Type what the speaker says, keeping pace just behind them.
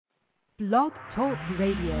Blog Talk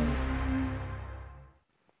Radio.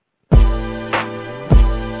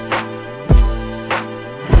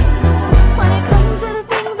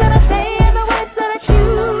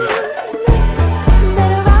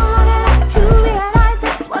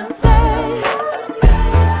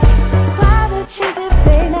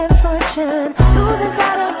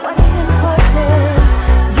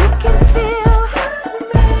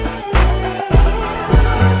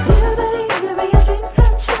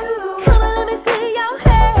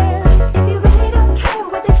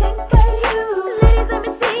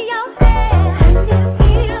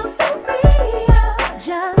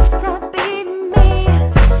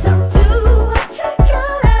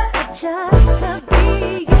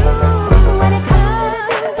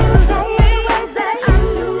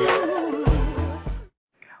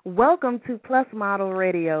 Welcome to Plus Model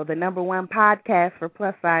Radio, the #1 podcast for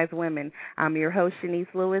plus-size women. I'm your host, Chenese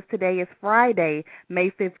Lewis. Today is Friday, May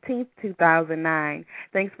 15th, 2009.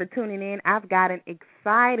 Thanks for tuning in. I've got an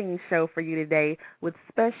exciting show for you today with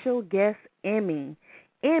special guest Emme.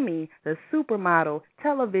 Emme, the supermodel,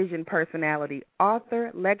 television personality,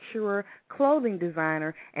 author, lecturer, clothing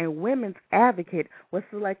designer, and women's advocate, was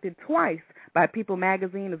selected twice by People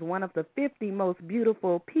magazine as one of the 50 most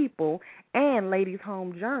beautiful people, and Ladies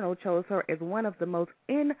Home Journal chose her as one of the most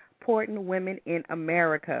important women in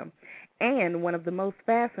America and one of the most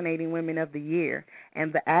fascinating women of the year.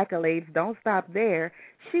 And the accolades don't stop there.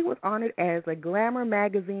 She was honored as a Glamour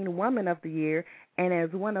magazine Woman of the Year and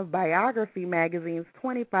as one of Biography magazine's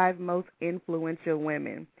 25 most influential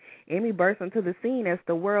women. Emme burst into the scene as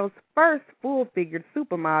the world's first full-figured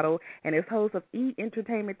supermodel and as host of E!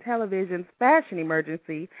 Entertainment Television's Fashion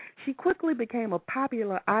Emergency. She quickly became a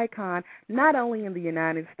popular icon not only in the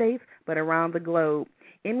United States but around the globe.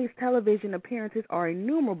 Emme's television appearances are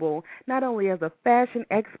innumerable, not only as a fashion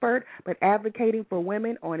expert, but advocating for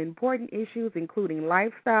women on important issues including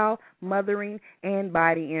lifestyle, mothering, and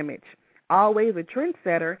body image. Always a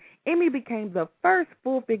trendsetter, Emme became the first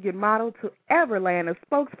full-figured model to ever land a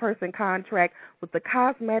spokesperson contract with the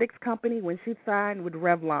cosmetics company when she signed with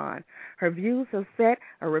Revlon. Her views have set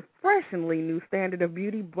a refreshingly new standard of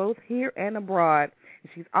beauty both here and abroad.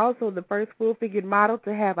 She's also the first full-figured model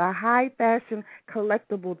to have a high-fashion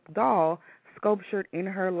collectible doll sculptured in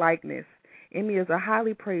her likeness. Emme is a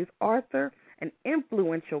highly praised author, an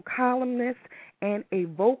influential columnist, and a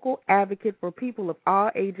vocal advocate for people of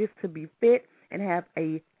all ages to be fit and have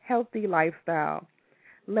a healthy lifestyle.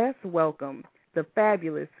 Let's welcome the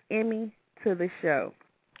fabulous Emme to the show.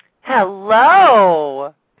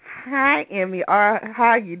 Hello. Hi, Emme. How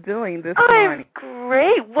are you doing this morning? I'm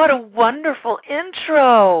great. What a wonderful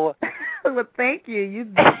intro. Well, thank you.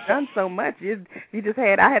 You've done so much.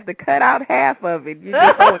 I had to cut out half of it. You're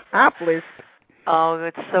just so accomplished. Oh,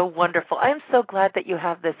 it's so wonderful. I'm so glad that you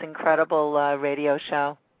have this incredible radio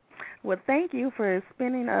show. Well, thank you for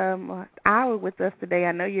spending an hour with us today.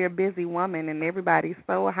 I know you're a busy woman, and everybody's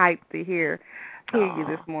so hyped to hear you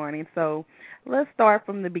this morning. So let's start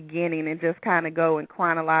from the beginning and just kind of go in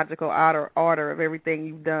chronological order of everything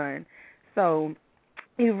you've done. So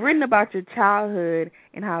you've written about your childhood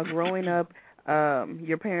and how growing up,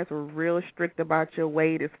 your parents were real strict about your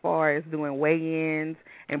weight as far as doing weigh-ins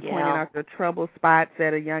and pointing out your trouble spots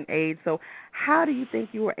at a young age. So how do you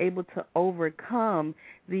think you were able to overcome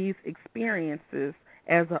these experiences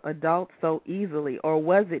as an adult so easily, or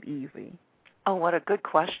was it easy? Oh, what a good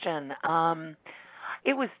question.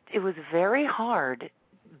 It was very hard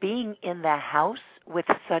being in the house with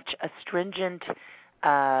such a stringent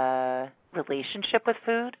relationship with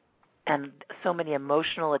food and so many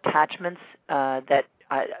emotional attachments that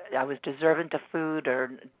I was deserving to food,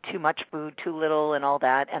 or too much food, too little, and all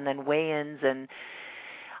that, and then weigh-ins and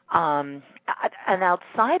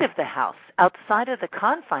outside of the house, outside of the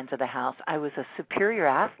confines of the house, I was a superior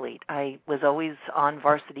athlete. I was always on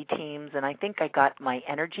varsity teams, and I think I got my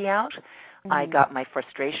energy out. Mm-hmm. I got my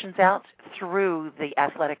frustrations out through the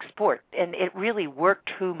athletic sport, and it really worked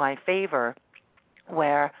to my favor,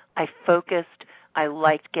 where I focused. I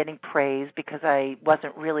liked getting praise because I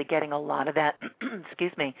wasn't really getting a lot of that,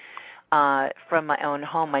 excuse me, from my own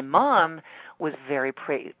home. My mom was very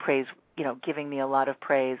praise, giving me a lot of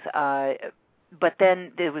praise. But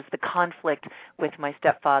then there was the conflict with my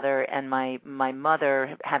stepfather and my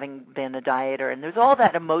mother having been a dieter, and there's all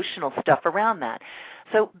that emotional stuff around that.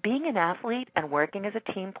 So being an athlete and working as a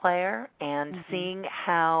team player and seeing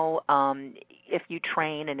how if you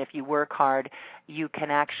train and if you work hard, you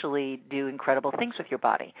can actually do incredible things with your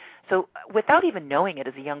body. So without even knowing it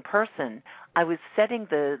as a young person, I was setting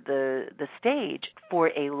the stage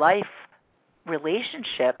for a life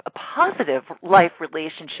relationship, a positive life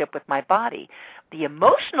relationship with my body. The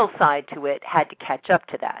emotional side to it had to catch up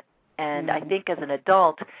to that. And I think as an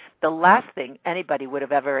adult, the last thing anybody would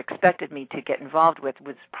have ever expected me to get involved with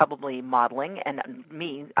was probably modeling, and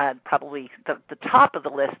me, probably the top of the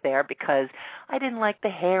list there, because I didn't like the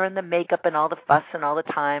hair and the makeup and all the fuss and all the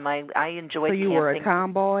time. I enjoyed So you camping. were a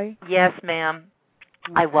tomboy? Yes, ma'am.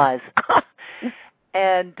 I was.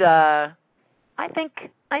 And I think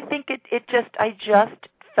I just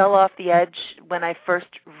fell off the edge when I first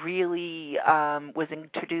really was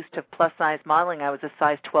introduced to plus-size modeling. I was a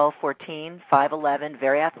size 12, 14, 5'11",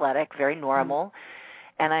 very athletic, very normal.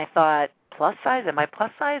 And I thought, plus size? Am I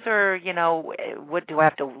plus size, or, what, do I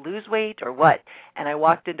have to lose weight or what? And I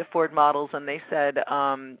walked into Ford Models and they said,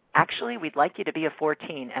 actually, we'd like you to be a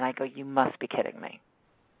 14. And I go, you must be kidding me.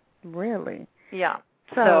 Really? Yeah.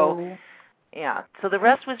 So the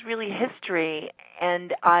rest was really history,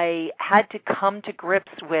 and I had to come to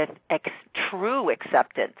grips with true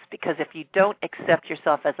acceptance, because if you don't accept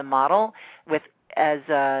yourself as a model, as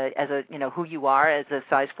a who you are as a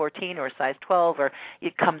size 14 or a size 12, or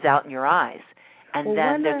it comes out in your eyes, and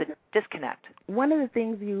then there's a disconnect. One of the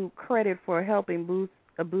things you credit for helping boost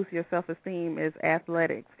your self-esteem is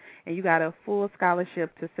athletics, and you got a full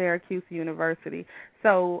scholarship to Syracuse University.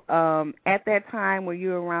 So at that time, were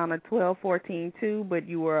you around a 12, 14 too, but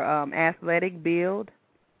you were athletic build?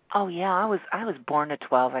 Oh yeah, I was born a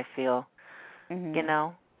 12. I feel,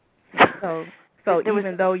 So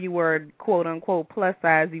even though you were quote unquote plus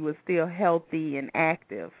size, you were still healthy and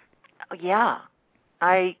active. Yeah,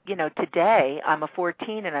 today I'm a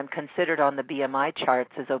 14 and I'm considered on the BMI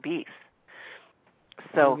charts as obese.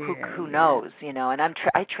 So who knows, and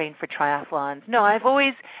I train for triathlons. No, I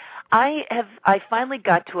finally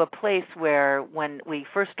got to a place where when we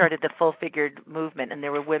first started the full-figured movement, and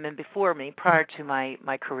there were women before me prior to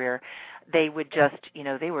my career, they would just,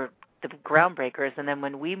 they were the groundbreakers. And then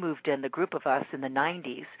when we moved in, the group of us in the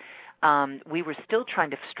 90s, we were still trying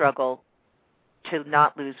to struggle to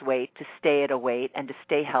not lose weight, to stay at a weight, and to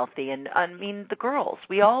stay healthy. And I mean, the girls,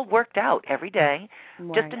 we all worked out every day,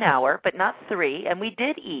 just an hour, but not 3. And we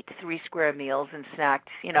did eat 3 square meals and snacked,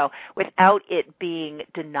 without it being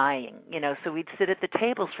denying, So we'd sit at the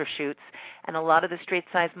tables for shoots, and a lot of the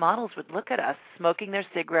straight-size models would look at us smoking their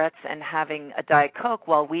cigarettes and having a Diet Coke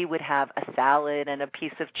while we would have a salad and a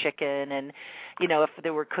piece of chicken, and, if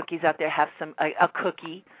there were cookies out there, have a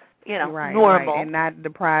cookie. Normal. Right, and not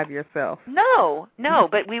deprive yourself. No,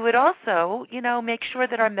 but we would also, make sure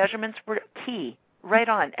that our measurements were key, right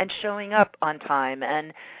on, and showing up on time,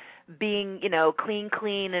 and being,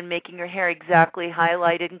 clean, and making your hair exactly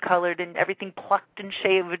highlighted and colored and everything plucked and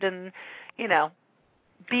shaved, and,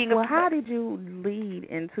 being Well, how did you lead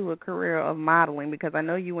into a career of modeling? Because I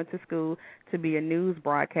know you went to school to be a news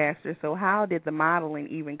broadcaster, so how did the modeling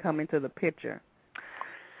even come into the picture?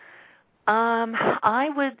 I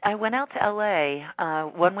went out to L.A.,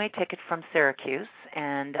 one-way ticket from Syracuse,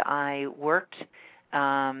 and I worked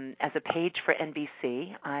as a page for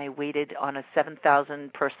NBC. I waited on a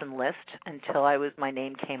 7,000-person list until my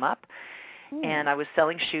name came up, and I was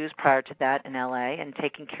selling shoes prior to that in L.A. and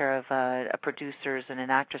taking care of a producer's and an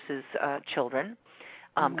actress's children.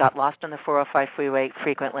 Got lost on the 405 freeway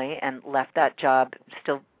frequently and left that job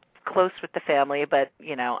still close with the family, but,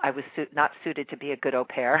 I was not suited to be a good au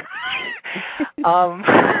pair.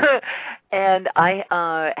 And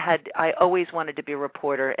I always wanted to be a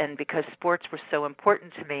reporter, and because sports were so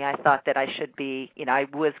important to me, I thought that I should be, I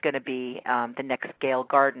was going to be the next Gail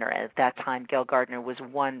Gardner. At that time, Gail Gardner was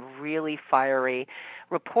one really fiery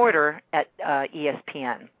reporter at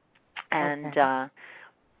ESPN. And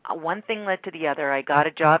one thing led to the other. I got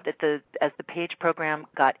a job as the page program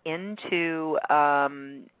got into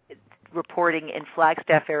reporting in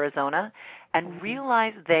Flagstaff, Arizona, and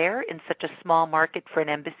realized there, in such a small market for an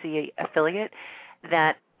embassy affiliate,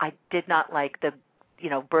 that I did not like the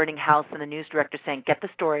burning house and the news director saying, get the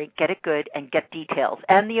story, get it good, and get details,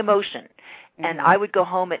 and the emotion. And I would go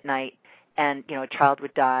home at night, and, a child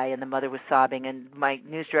would die, and the mother was sobbing, and my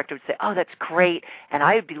news director would say, oh, that's great, and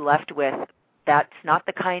I would be left with, that's not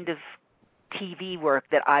the kind of TV work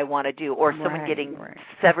that I want to do, or someone getting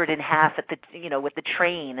severed in half at the, with the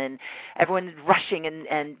train, and everyone rushing, and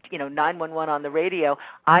 911 on the radio.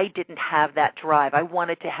 I didn't have that drive. I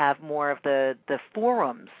wanted to have more of the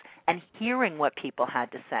forums and hearing what people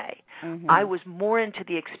had to say. I was more into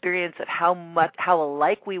the experience of how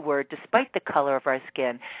alike we were, despite the color of our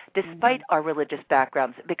skin, despite our religious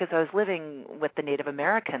backgrounds, because I was living with the Native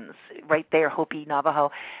Americans right there, Hopi,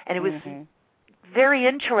 Navajo, and it was very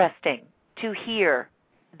interesting to hear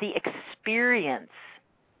the experience,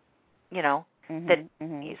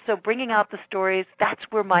 So bringing out the stories, that's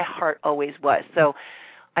where my heart always was. So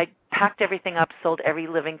I packed everything up, sold every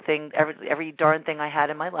living thing, every darn thing I had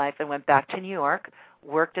in my life, and went back to New York,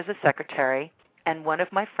 worked as a secretary, and one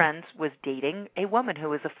of my friends was dating a woman who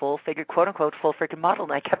was a full-figure, quote-unquote, full-figure model,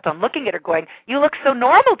 and I kept on looking at her going, you look so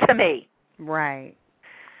normal to me. Right.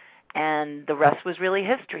 And the rest was really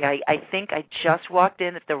history. I think I just walked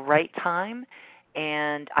in at the right time,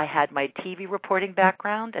 and I had my TV reporting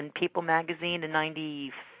background and People magazine in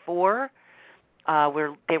 94,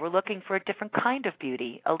 where they were looking for a different kind of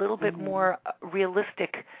beauty, a little bit more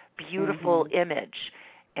realistic, beautiful image,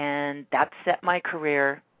 and that set my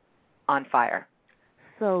career on fire.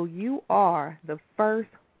 So you are the first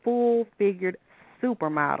full-figured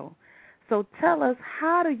supermodel. So tell us,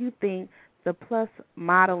 how do you think the plus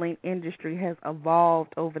modeling industry has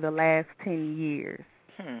evolved over the last 10 years?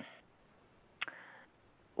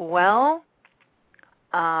 Well,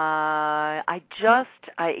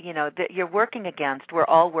 we're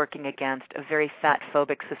all working against a very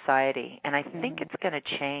fat-phobic society, and I think it's going to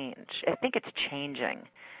change. I think it's changing.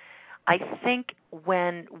 I think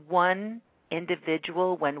when one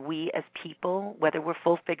individual, when we as people, whether we're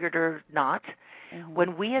full-figured or not,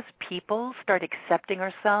 when we as people start accepting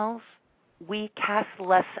ourselves, we cast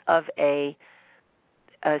less of a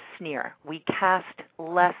sneer. We cast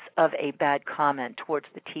less of a bad comment towards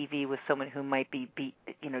the TV with someone who might be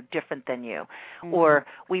different than you. Or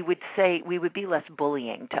we would be less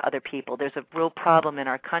bullying to other people. There's a real problem in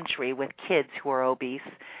our country with kids who are obese,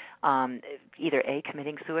 either A,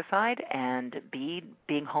 committing suicide, and B,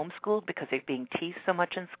 being homeschooled because they're being teased so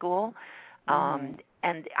much in school.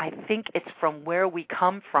 And I think it's from where we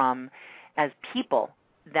come from as people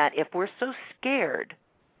that if we're so scared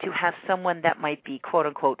to have someone that might be,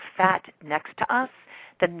 quote-unquote, fat next to us,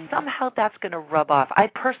 that somehow that's going to rub off. I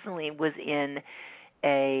personally was in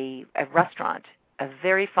a restaurant, a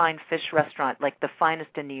very fine fish restaurant, like the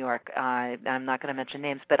finest in New York. I'm not going to mention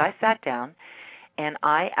names, but I sat down, and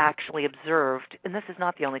I actually observed, and this is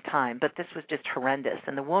not the only time, but this was just horrendous.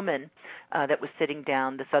 And the woman that was sitting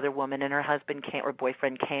down, this other woman, and her husband came, or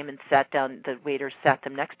boyfriend came and sat down, the waiter sat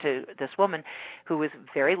them next to this woman who was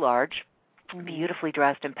very large, beautifully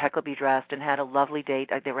dressed, impeccably dressed, and had a lovely date.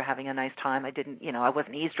 They were having a nice time. I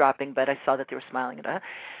wasn't eavesdropping, but I saw that they were smiling at her.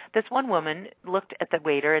 This one woman looked at the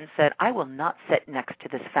waiter and said, I will not sit next to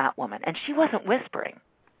this fat woman. And she wasn't whispering.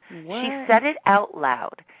 What? She said it out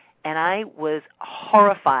loud. And I was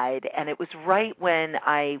horrified, and it was right when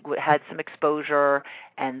I had some exposure,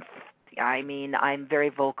 and I'm very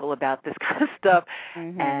vocal about this kind of stuff.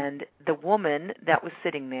 And the woman that was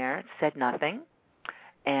sitting there said nothing,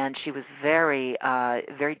 and she was very,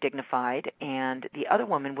 very dignified, and the other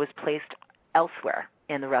woman was placed elsewhere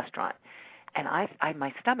in the restaurant. And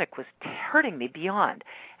my stomach was hurting me beyond.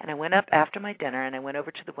 And I went up after my dinner, and I went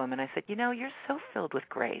over to the woman. I said, you're so filled with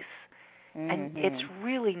grace. And it's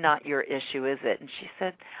really not your issue, is it? And she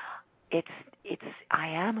said, I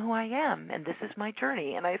am who I am, and this is my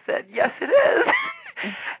journey. And I said, yes, it is.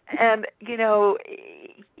 And,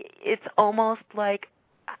 it's almost like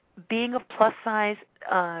being a plus-size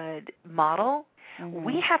model,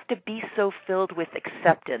 we have to be so filled with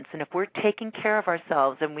acceptance. And if we're taking care of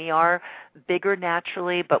ourselves, and we are bigger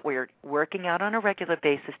naturally, but we're working out on a regular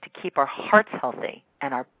basis to keep our hearts healthy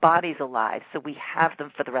and our bodies alive so we have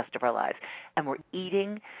them for the rest of our lives, and we're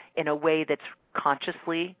eating in a way that's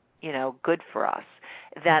consciously, good for us,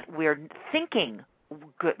 that we're thinking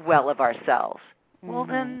well of ourselves, well,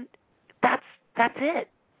 then that's it.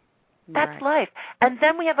 That's life. And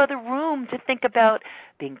then we have other room to think about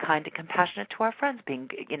being kind and compassionate to our friends, being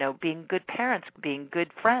good parents, being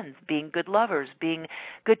good friends, being good lovers, being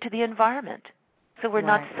good to the environment. So we're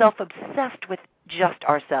not self-obsessed with just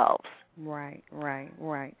ourselves. Right.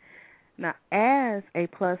 Now, as a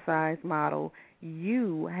plus-size model,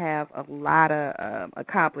 you have a lot of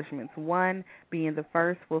accomplishments. One, being the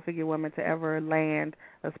first full-figure woman to ever land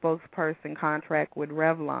a spokesperson contract with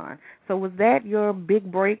Revlon. So was that your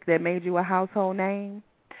big break that made you a household name?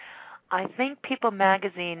 I think People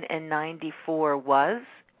magazine in 94 was,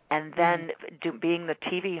 and then being the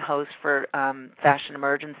TV host for Fashion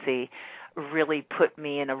Emergency really put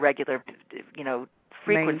me in a regular,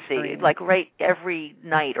 frequency. Mainstream. Like right every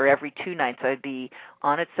night or every 2 nights I'd be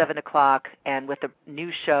on at 7 o'clock, and with a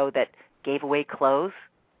new show that gave away clothes,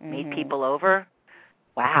 made people over.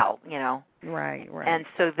 Wow, Right. And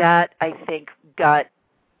so that, I think, got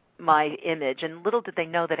my image. And little did they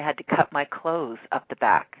know that I had to cut my clothes up the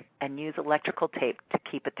back and use electrical tape to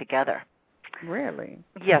keep it together. Really?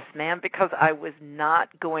 Yes, ma'am, because I was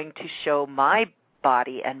not going to show my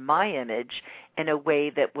body and my image in a way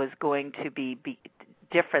that was going to be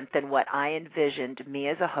different than what I envisioned me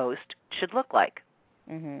as a host should look like.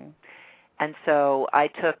 Mm-hmm. And so I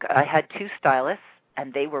had 2 stylists,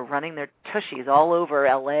 and they were running their tushies all over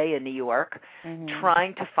L.A. and New York,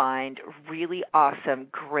 trying to find really awesome,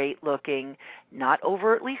 great-looking, not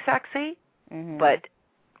overtly sexy, but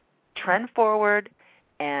trend-forward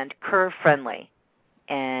and curve-friendly.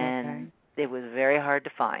 And it was very hard to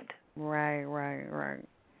find. Right.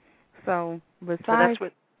 So besides... So that's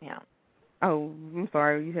what, yeah. Oh, I'm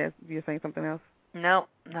sorry. You were saying something else? No.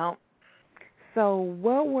 So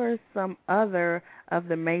what were some other of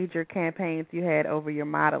the major campaigns you had over your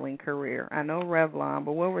modeling career? I know Revlon,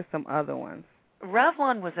 but what were some other ones?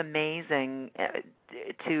 Revlon was amazing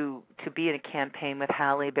to be in a campaign with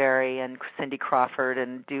Halle Berry and Cindy Crawford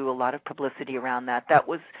and do a lot of publicity around that. That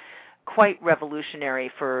was quite revolutionary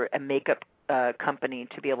for a makeup company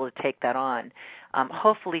to be able to take that on.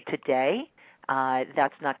 Hopefully today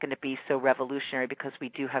that's not going to be so revolutionary because we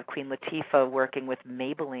do have Queen Latifah working with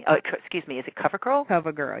Maybelline. Oh, excuse me, is it CoverGirl?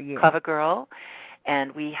 CoverGirl, yeah. CoverGirl.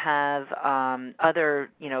 And we have other,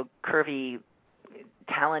 curvy,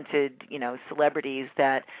 talented, celebrities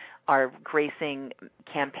that are gracing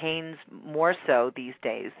campaigns more so these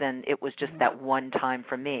days than it was just that one time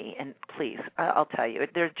for me. And please, I'll tell you,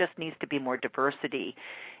 there just needs to be more diversity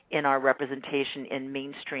in our representation in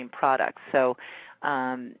mainstream products. So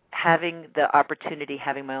having the opportunity,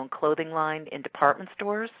 having my own clothing line in department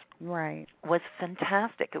stores was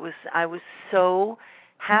fantastic. I was so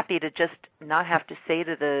happy to just not have to say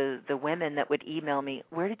to the women that would email me,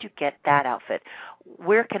 where did you get that outfit?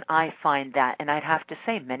 Where can I find that? And I'd have to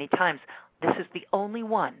say many times, this is the only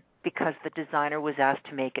one because the designer was asked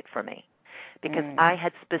to make it for me. Because I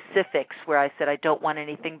had specifics where I said I don't want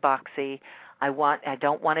anything boxy. I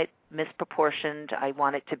don't want it misproportioned. I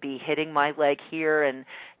want it to be hitting my leg here. And,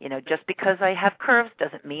 just because I have curves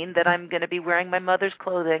doesn't mean that I'm going to be wearing my mother's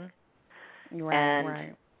clothing.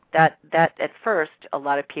 Right. That at first, a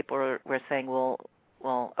lot of people were saying, well,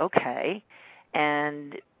 okay.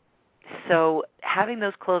 And so having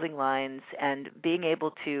those clothing lines and being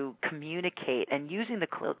able to communicate and using the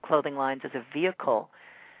clothing lines as a vehicle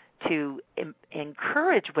to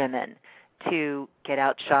encourage women to get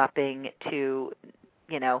out shopping, to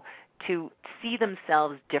see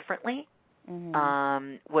themselves differently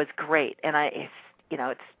was great. And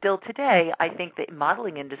it's still today, I think the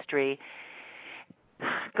modeling industry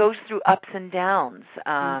goes through ups and downs.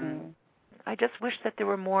 I just wish that there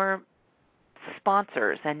were more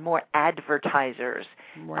sponsors and more advertisers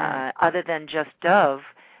other than just Dove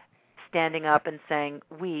standing up and saying,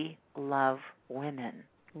 we love women.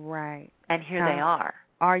 Right. And here they are.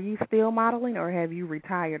 Are you still modeling or have you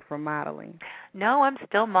retired from modeling? No, I'm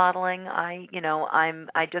still modeling. I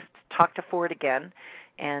just talked to Ford again.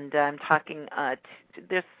 And I'm talking,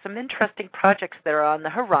 there's some interesting projects that are on the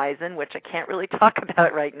horizon, which I can't really talk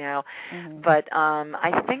about right now. But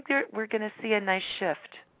I think we're going to see a nice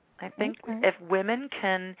shift. I think if women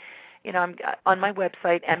can, I'm on my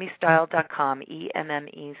website, emmestyle.com,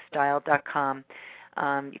 EMME-style.com.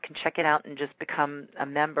 You can check it out and just become a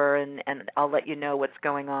member, and I'll let you know what's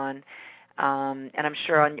going on. And I'm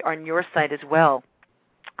sure on your site as well.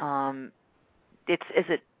 Is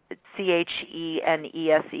it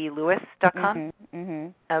CHENESE Lewis.com?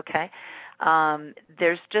 Okay.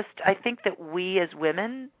 There's just, I think that we as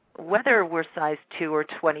women, whether we're size 2 or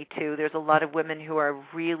 22, there's a lot of women who are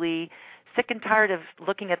really sick and tired of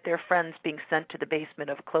looking at their friends being sent to the basement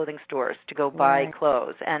of clothing stores to go buy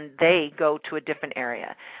clothes, and they go to a different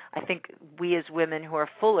area. I think we as women who are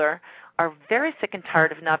fuller are very sick and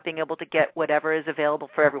tired of not being able to get whatever is available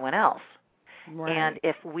for everyone else. And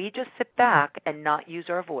if we just sit back and not use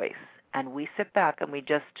our voice, and we sit back and we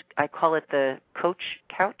just, I call it the couch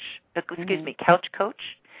coach,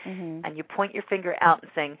 and you point your finger out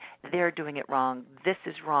and saying, they're doing it wrong, this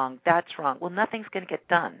is wrong, that's wrong. Well, nothing's going to get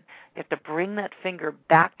done. You have to bring that finger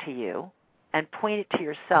back to you and point it to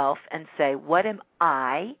yourself and say, what am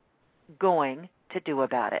I going to do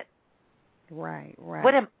about it? Right.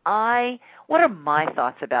 What are my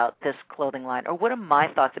thoughts about this clothing line, or what are my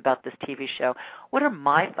thoughts about this TV show? What are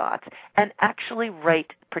my thoughts? And actually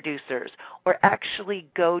write producers, or actually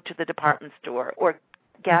go to the department store, or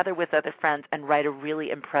gather with other friends and write a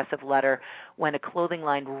really impressive letter when a clothing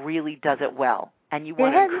line really does it well. And you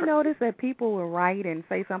want have you noticed that people will write and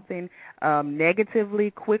say something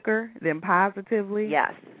negatively quicker than positively?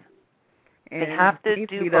 Yes. And they have to it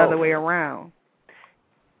do be both. The other way around.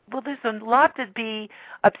 Well, there's a lot to be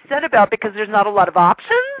upset about because there's not a lot of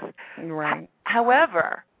options. Right.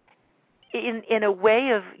 However, in a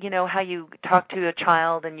way of, how you talk to a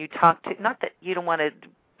child and you talk to, not that you don't want to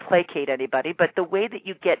placate anybody, but the way that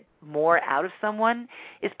you get more out of someone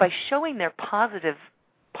is by showing their positive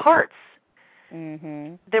parts.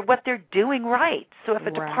 What they're doing right. So if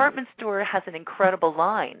a department store has an incredible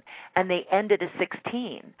line and they end it at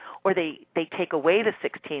 16, or they take away the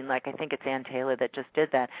 16, like I think it's Ann Taylor that just did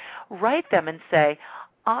that, write them and say,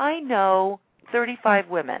 I know 35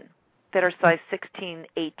 women that are size 16,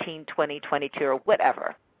 18, 20, 22, or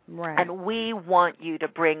whatever. Right. And we want you to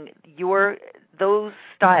bring those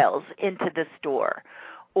styles into the store.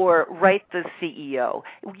 Or write the CEO.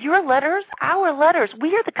 Your letters, our letters,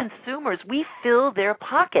 we are the consumers. We fill their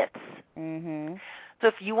pockets. So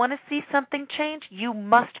if you want to see something change, you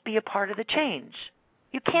must be a part of the change.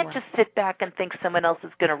 You can't just sit back and think someone else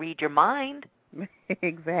is going to read your mind.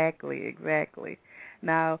 Exactly.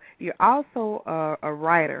 Now, you're also a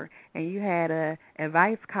writer, and you had an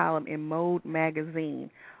advice column in Mode magazine.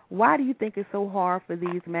 Why do you think it's so hard for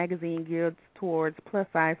these magazines geared towards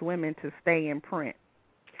plus-size women to stay in print?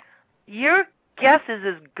 Your guess is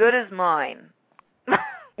as good as mine. I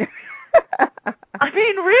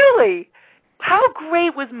mean, really. How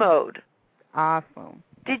great was Mode? Awesome.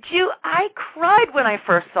 Did you? I cried when I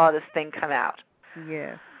first saw this thing come out.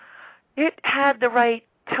 Yes. It had the right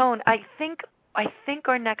tone. I think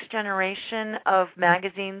our next generation of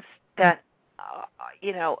magazines that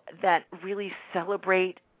that really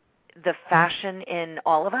celebrate the fashion in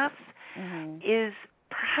all of us is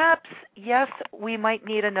perhaps, yes, we might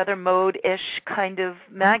need another Mode-ish kind of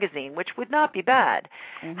magazine, which would not be bad.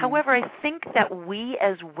 However, I think that we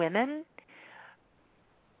as women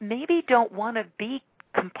maybe don't want to be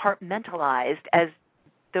compartmentalized as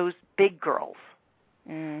those big girls.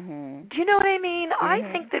 Do you know what I mean? I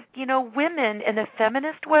think that, women in a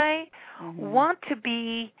feminist way want to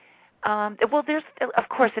be there's, of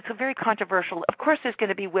course, it's a very controversial. Of course, there's going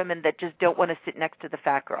to be women that just don't want to sit next to the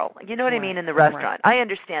fat girl. You know what I mean, in the restaurant. I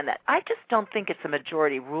understand that. I just don't think it's a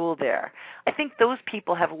majority rule there. I think those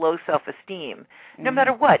people have low self-esteem, no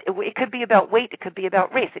matter what. It could be about weight. It could be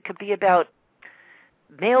about race. It could be about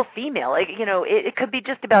male, female. It could be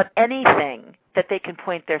just about anything that they can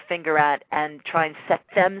point their finger at and try and set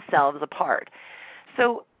themselves apart.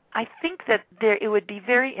 So I think that it would be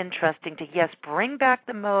very interesting to, yes, bring back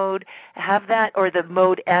the Mode, have that, or the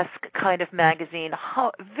Mode-esque kind of magazine,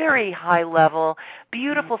 very high level,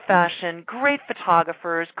 beautiful fashion, great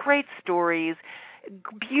photographers, great stories,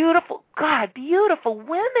 beautiful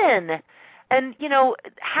women, and,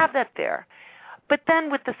 have that there. But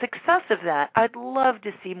then with the success of that, I'd love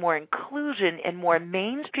to see more inclusion in more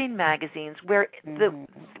mainstream magazines where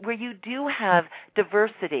you do have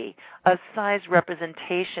diversity of size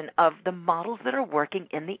representation of the models that are working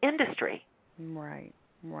in the industry. Right.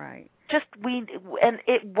 And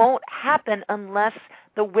it won't happen unless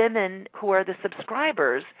the women who are the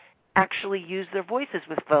subscribers actually use their voices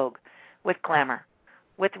with Vogue, with Glamour,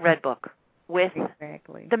 with Redbook, with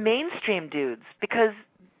the mainstream dudes, because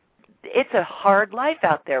it's a hard life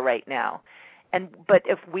out there right now. But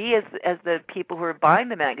if we, as the people who are buying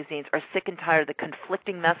the magazines, are sick and tired of the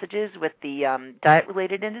conflicting messages with the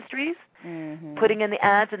diet-related industries, putting in the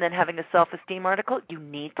ads and then having a self-esteem article, you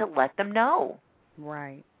need to let them know.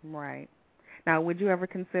 Right. Now, would you ever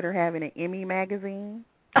consider having an Emme magazine?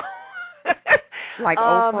 Like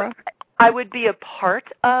Oprah? I would be a part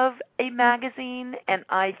of a magazine, and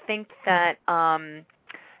I think that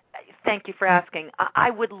thank you for asking. I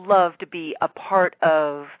would love to be a part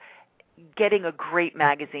of getting a great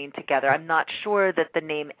magazine together. I'm not sure that the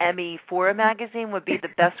name Emme for a magazine would be the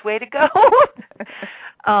best way to go.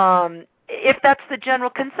 If that's the general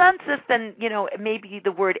consensus, then, maybe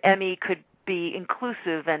the word Emme could be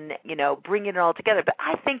inclusive and, bring it all together. But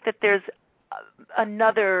I think that there's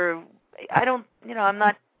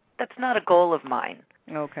that's not a goal of mine.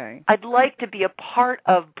 Okay. I'd like to be a part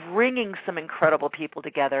of bringing some incredible people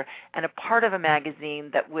together and a part of a magazine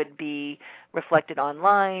that would be reflected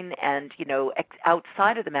online and,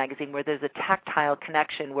 outside of the magazine where there's a tactile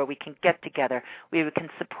connection where we can get together, where we can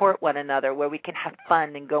support one another, where we can have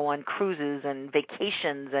fun and go on cruises and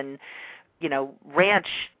vacations and, ranch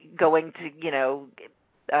going to,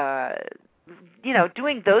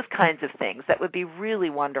 doing those kinds of things. That would be really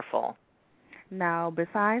wonderful. Now,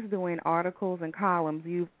 besides doing articles and columns,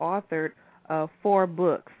 you've authored 4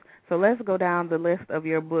 books. So let's go down the list of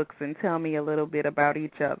your books and tell me a little bit about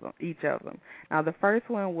each of them. Now, the first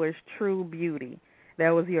one was True Beauty.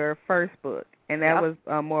 That was your first book, and that was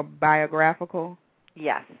more biographical?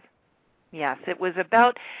 Yes. It was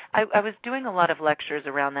about, I was doing a lot of lectures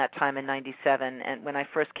around that time in 97, and when I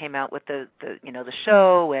first came out with the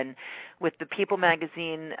show and with the People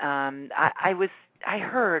magazine, I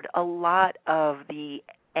heard a lot of the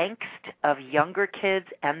angst of younger kids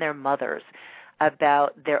and their mothers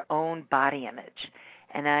about their own body image.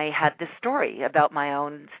 And I had this story about my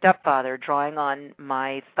own stepfather drawing on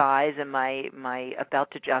my thighs and my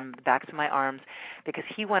the backs of my arms, because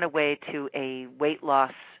he went away to a weight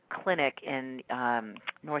loss clinic in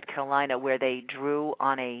North Carolina where they drew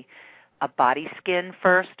on a body skin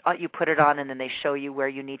first. You put it on and then they show you where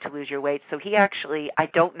you need to lose your weight. So he actually, I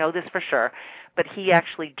don't know this for sure, but he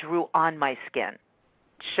actually drew on my skin,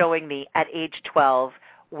 showing me at age 12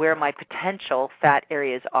 where my potential fat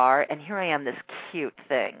areas are. And here I am, this cute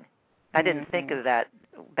thing. I didn't think of that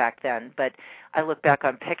back then, but I look back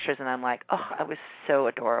on pictures and I'm like, oh, I was so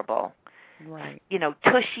adorable. Right. You know,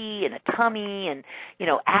 tushy and a tummy and, you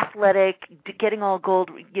know, athletic, getting all gold,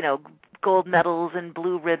 you know, gold medals and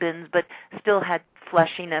blue ribbons, but still had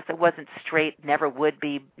fleshiness. It wasn't straight, never would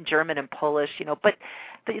be, German and Polish, you know, but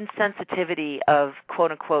the insensitivity of,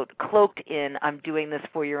 quote unquote, cloaked in, I'm doing this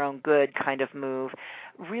for your own good kind of move,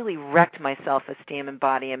 really wrecked my self-esteem and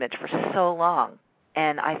body image for so long.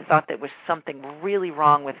 And I thought there was something really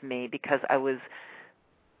wrong with me because I was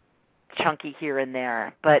chunky here and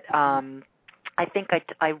there. But I think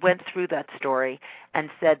I went through that story and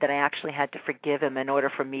said that I actually had to forgive him in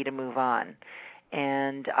order for me to move on.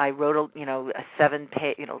 And I wrote a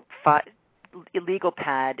 7-page, legal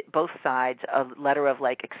pad, both sides, a letter of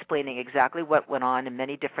like explaining exactly what went on in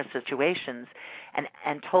many different situations,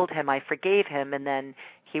 and told him I forgave him. And then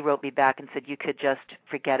he wrote me back and said, you could just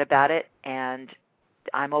forget about it, and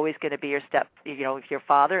I'm always going to be your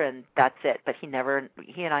father, and that's it. But he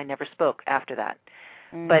and I never spoke after that.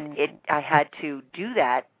 But I had to do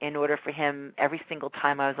that in order for him, every single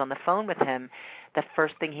time I was on the phone with him, the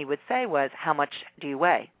first thing he would say was, how much do you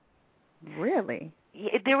weigh? Really?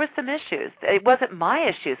 There were some issues. It wasn't my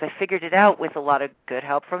issues. I figured it out with a lot of good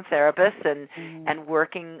help from therapists and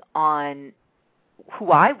working on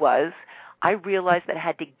who I was. I realized that I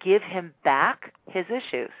had to give him back his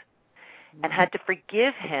issues and had to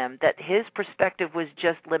forgive him that his perspective was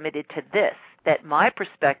just limited to this, that my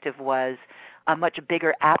perspective was a much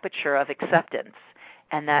bigger aperture of acceptance,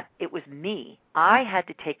 and that it was me. I had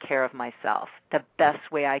to take care of myself the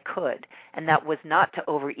best way I could, and that was not to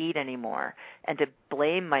overeat anymore and to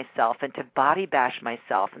blame myself and to body bash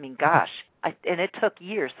myself. I mean, gosh, and it took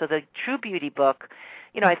years. So the True Beauty book,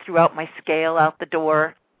 I threw out my scale out the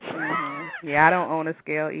door. Yeah, I don't own a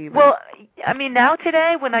scale either. Well, I mean, now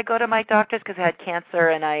today when I go to my doctors because I had cancer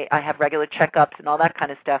and I have regular checkups and all that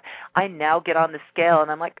kind of stuff, I now get on the scale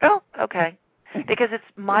and I'm like, oh, okay. Because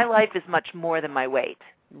my life is much more than my weight.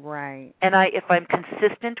 Right. And if I'm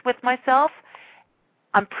consistent with myself,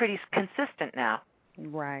 I'm pretty consistent now.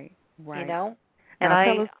 Right. You know?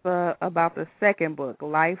 And tell us about the second book,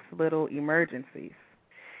 Life's Little Emergencies.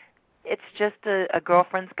 It's just a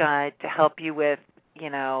girlfriend's guide to help you with,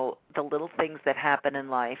 the little things that happen in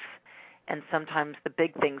life, and sometimes the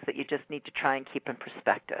big things that you just need to try and keep in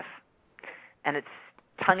perspective. And it's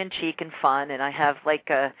tongue-in-cheek and fun, and I have like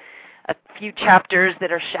a few chapters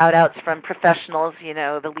that are shout-outs from professionals,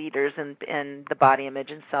 the leaders in the body image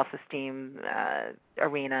and self-esteem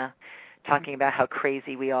arena, talking about how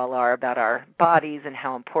crazy we all are about our bodies and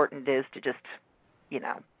how important it is to just,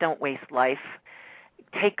 don't waste life.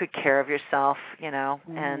 Take good care of yourself,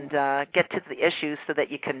 and get to the issues so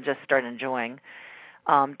that you can just start enjoying.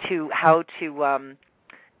 To how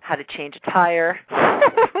to change a tire.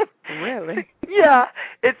 Really? Yeah,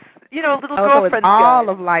 it's little girlfriend's it's all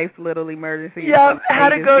guide. Of life's little emergencies. Yeah, how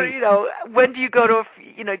to go to when do you go to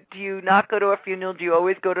do you not go to a funeral? Do you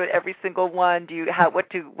always go to every single one? What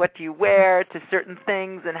do you wear to certain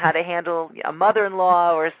things, and how to handle a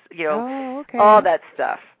mother-in-law or all that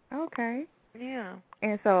stuff. Okay. Yeah.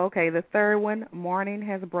 And so, the third one, Mourning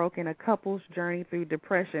Has Broken a Couple's Journey Through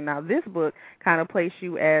Depression. Now, this book kind of placed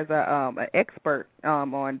you as an expert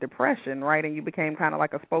on depression, right? And you became kind of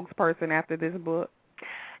like a spokesperson after this book?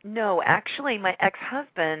 No, actually, my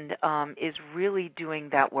ex-husband is really doing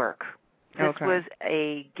that work. This was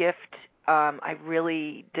a gift. I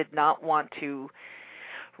really did not want to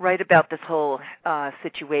write about this whole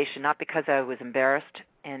situation, not because I was embarrassed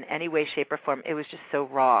in any way, shape, or form. It was just so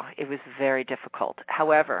raw. It was very difficult.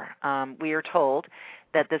 However, we are told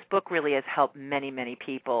that this book really has helped many, many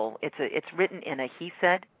people. It's written in a he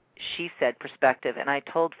said, she said perspective. And I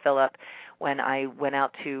told Philip when I went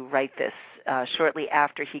out to write this, shortly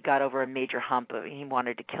after he got over a major hump, he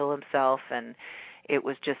wanted to kill himself, and it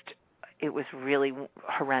was really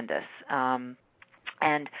horrendous.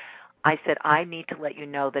 And I said, I need to let you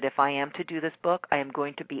know that if I am to do this book, I am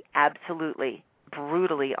going to be absolutely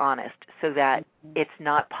brutally honest, so that it's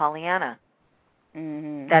not Pollyanna,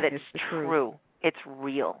 that it's true, it's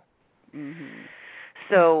real.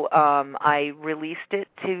 So I released it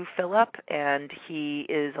to Philip, and he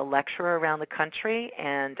is a lecturer around the country,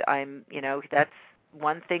 and that's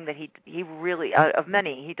one thing that he really, of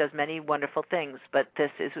many, he does many wonderful things, but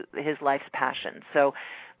this is his life's passion. So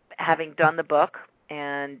having done the book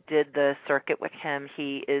and did the circuit with him,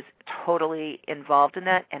 he is totally involved in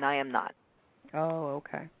that, and I am not. Oh,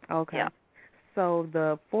 okay. Yeah. So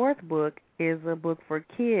the fourth book is a book for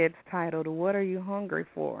kids titled "What Are You Hungry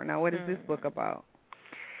For?" Now, what is this book about?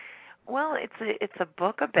 Well, it's a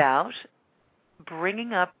book about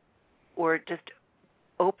bringing up or just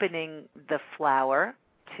opening the flower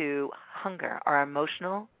to hunger, our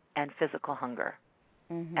emotional and physical hunger,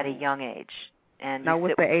 at a young age. And now,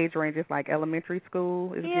 what's the age range? It's like elementary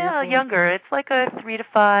school? Yeah, younger. It's like a 3 to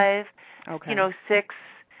 5, 6.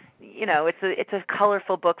 It's a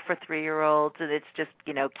colorful book for 3-year-olds, and it's just,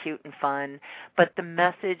 cute and fun. But the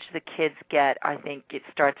message the kids get, I think it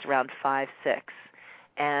starts around 5, 6.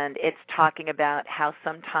 And it's talking about how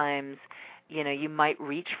sometimes, you might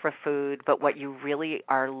reach for food, but what you really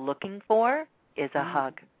are looking for is a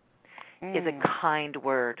hug, is a kind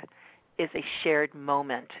word, is a shared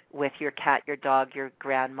moment with your cat, your dog, your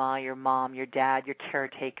grandma, your mom, your dad, your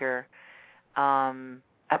caretaker, a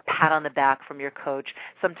pat on the back from your coach.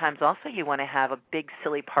 Sometimes also you want to have a big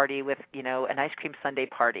silly party with, an ice cream sundae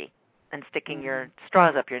party and sticking your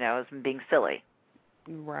straws up your nose and being silly.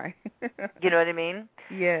 Right. You know what I mean?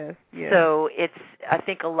 Yes. So I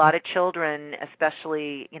think a lot of children,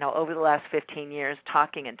 especially, over the last 15 years,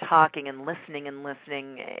 talking and listening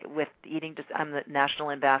with eating. I'm the national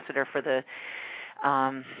ambassador for the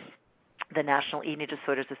National Eating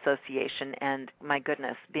Disorders Association, and my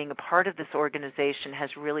goodness, being a part of this organization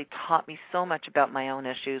has really taught me so much about my own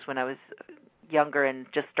issues when I was younger and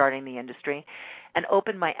just starting the industry, and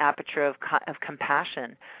opened my aperture of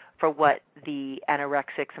compassion for what the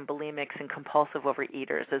anorexics and bulimics and compulsive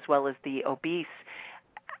overeaters, as well as the obese,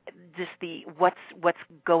 just what's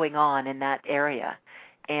going on in that area.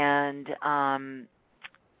 And I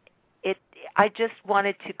just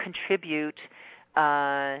wanted to contribute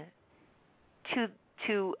to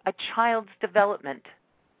a child's development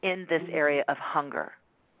in this area of hunger,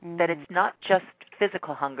 that it's not just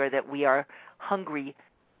physical hunger, that we are hungry,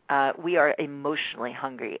 we are emotionally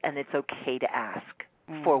hungry, and it's okay to ask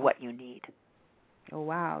for what you need. Oh,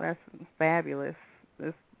 wow, that's fabulous.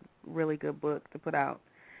 It's a really good book to put out.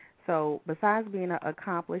 So besides being an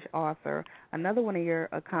accomplished author, another one of your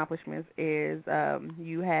accomplishments is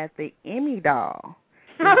you had the Emme doll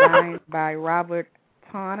designed by Robert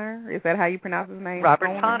Tonner. Is that how you pronounce his name?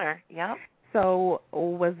 Robert Tonner, yeah. So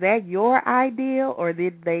was that your idea, or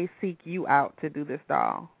did they seek you out to do this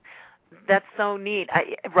doll? That's so neat.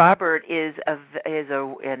 Robert is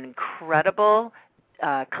an incredible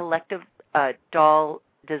collective doll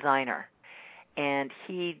designer, and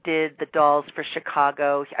he did the dolls for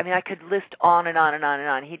Chicago. I mean, I could list on and on and on and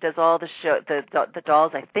on. He does all the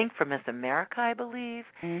dolls, I think, for Miss America, I believe.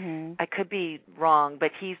 I could be wrong,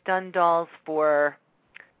 but he's done dolls for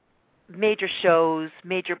major shows,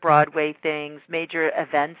 major Broadway things, major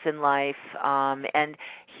events in life, and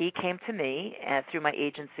he came to me through my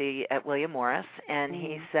agency at William Morris, and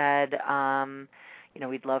he said,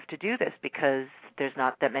 we'd love to do this because there's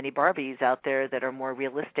not that many Barbies out there that are more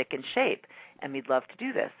realistic in shape, and we'd love to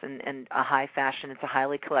do this. And a high fashion, it's a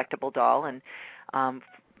highly collectible doll, and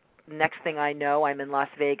next thing I know, I'm in Las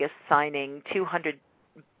Vegas signing 200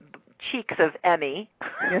 cheeks of Emme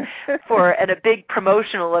for a big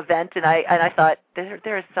promotional event, and I thought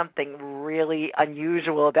there is something really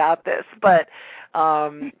unusual about this, but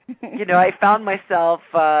I found myself.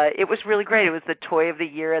 It was really great. It was the toy of the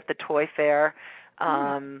year at the toy fair,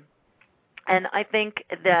 and I think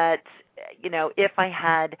that if I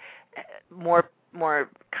had more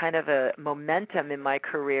kind of a momentum in my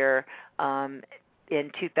career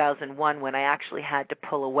in 2001 when I actually had to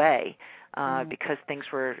pull away. Because things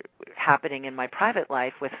were happening in my private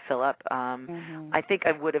life with Philip, I think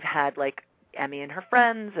I would have had like Emme and her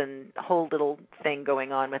friends and a whole little thing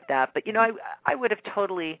going on with that. But I would have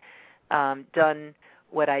totally done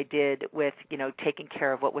what I did with taking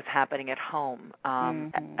care of what was happening at home.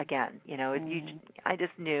 Again, I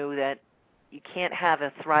just knew that you can't have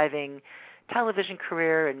a thriving television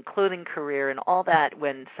career and clothing career and all that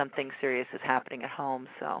when something serious is happening at home.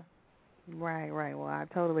 So. Right. Well, I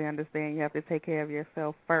totally understand. You have to take care of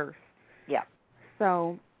yourself first. Yeah.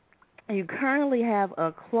 So you currently have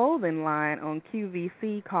a clothing line on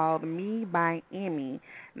QVC called Me by Emme.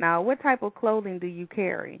 Now, what type of clothing do you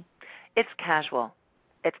carry? It's casual.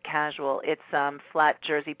 It's flat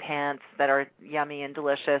jersey pants that are yummy and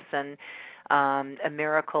delicious, and a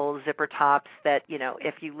Miracle zipper tops that,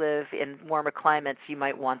 if you live in warmer climates, you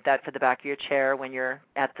might want that for the back of your chair when you're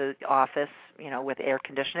at the office, with air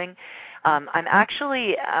conditioning. I'm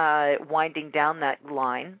actually winding down that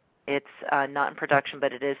line. It's not in production,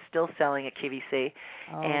 but it is still selling at QVC. Okay.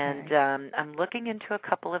 And I'm looking into a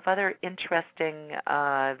couple of other interesting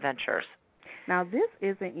ventures. Now, this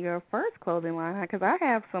isn't your first clothing line, because I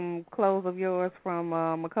have some clothes of yours from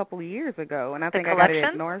a couple of years ago, and I think I got it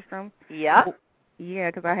at Nordstrom. Yeah.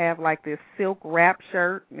 Yeah, because I have like this silk wrap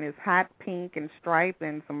shirt, and it's hot pink and striped,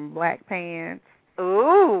 and some black pants.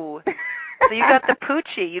 Ooh. So you got the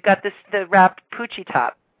Poochie. You got the wrapped Poochie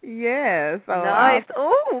top. Yes. Yeah, so nice.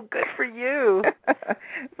 Oh, good for you.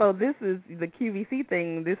 So this is the QVC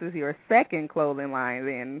thing. This is your second clothing line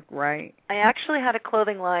then, right? I actually had a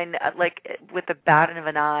clothing line with a bat of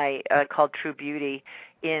an eye called True Beauty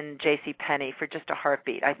in JCPenney for just a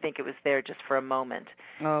heartbeat. I think it was there just for a moment.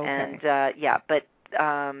 Okay. And, but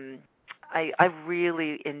I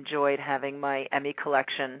really enjoyed having my Emme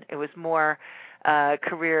collection. It was more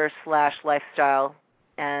career/lifestyle.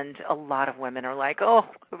 And a lot of women are like, oh,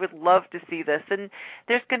 I would love to see this. And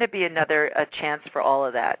there's going to be a chance for all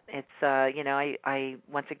of that. It's, I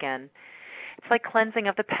once again, it's like cleansing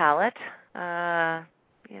of the palate.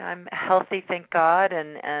 I'm healthy, thank God,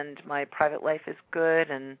 and my private life is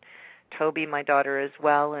good. And Toby, my daughter, as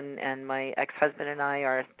well, and my ex-husband and I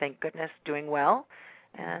are, thank goodness, doing well.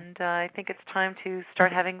 And I think it's time to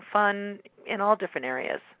start having fun in all different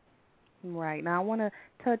areas. Right. Now, I want to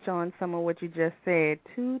touch on some of what you just said.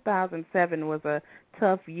 2007 was a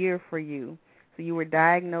tough year for you. So you were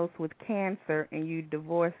diagnosed with cancer, and you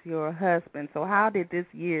divorced your husband. So how did this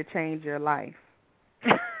year change your life?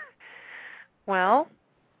 Well,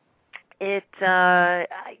 I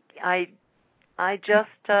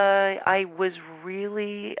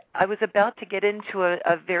was about to get into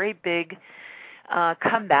a very big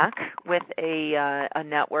comeback with a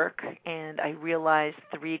network, and I realized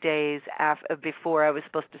 3 days before I was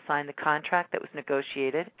supposed to sign the contract that was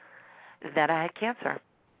negotiated that I had cancer.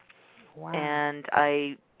 Wow. And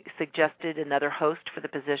I suggested another host for the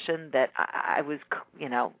position that I was,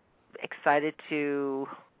 excited to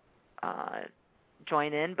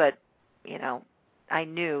join in, but, I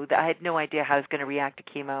knew that I had no idea how I was going to react to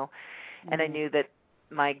chemo, and I knew that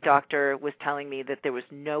my doctor was telling me that there was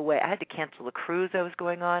no way. I had to cancel a cruise I was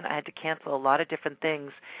going on. I had to cancel a lot of different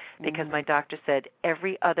things because my doctor said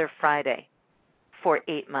every other Friday for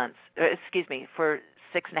 8 months, for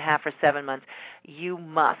 6.5 or 7 months, you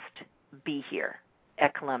must be here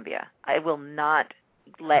at Columbia. I will not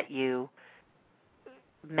let you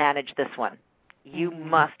manage this one. You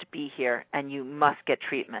must be here, and you must get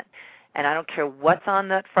treatment. And I don't care what's on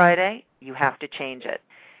that Friday, you have to change it.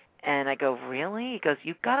 And I go, really? He goes,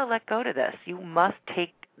 you've got to let go to this. You must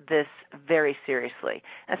take this very seriously.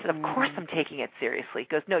 And I said, of course I'm taking it seriously. He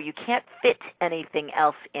goes, no, you can't fit anything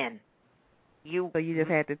else in. So you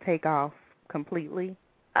just had to take off completely?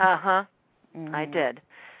 Uh-huh. I did.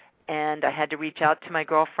 And I had to reach out to my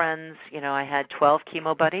girlfriends. I had 12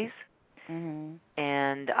 chemo buddies.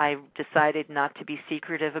 And I decided not to be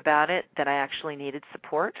secretive about it, that I actually needed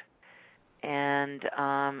support. And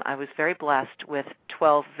I was very blessed with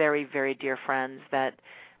 12 very, very dear friends that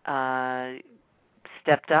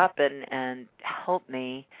stepped up and helped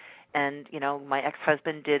me. And, my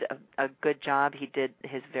ex-husband did a good job. He did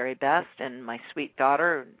his very best. And my sweet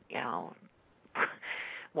daughter,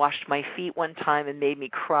 washed my feet one time and made me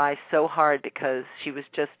cry so hard because she was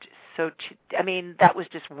just that was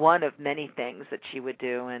just one of many things that she would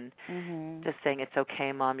do, and just saying, it's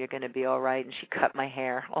okay, Mom, you're going to be all right. And she cut my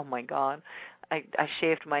hair. Oh, my God. I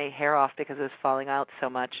shaved my hair off because it was falling out so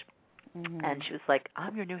much. And she was like,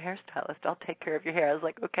 I'm your new hairstylist. I'll take care of your hair. I was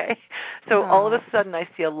like, okay. So all of a sudden I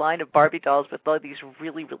see a line of Barbie dolls with all these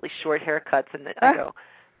really, really short haircuts, and I go,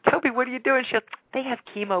 Toby, what are you doing? She goes, they have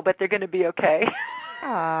chemo, but they're going to be okay.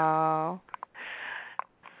 Oh.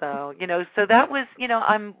 So, so that was,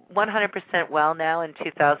 I'm 100% well now in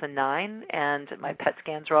 2009, and my PET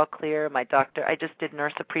scans are all clear. My doctor, I just did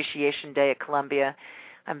Nurse Appreciation Day at Columbia.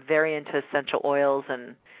 I'm very into essential oils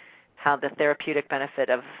and how the therapeutic benefit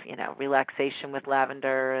of, relaxation with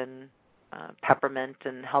lavender and peppermint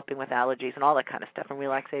and helping with allergies and all that kind of stuff and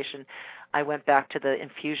relaxation. I went back to the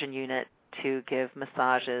infusion unit to give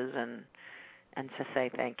massages and to say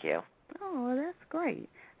thank you. Oh, that's great.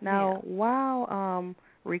 Now, while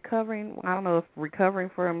recovering, I don't know if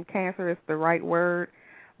recovering from cancer is the right word,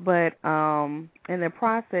 but in the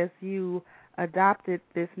process you adopted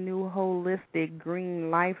this new holistic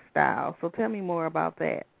green lifestyle. So tell me more about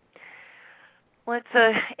that. Well,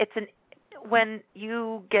 when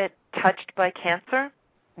you get touched by cancer,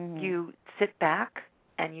 you sit back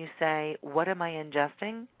and you say, what am I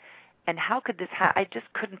ingesting? And how could this happen? I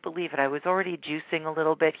just couldn't believe it. I was already juicing a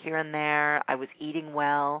little bit here and there. I was eating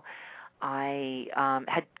well. I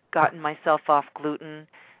had gotten myself off gluten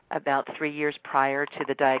about 3 years prior to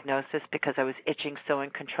the diagnosis because I was itching so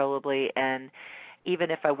uncontrollably. And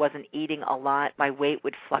even if I wasn't eating a lot, my weight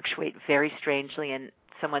would fluctuate very strangely. And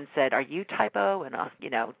someone said, "Are you type O? And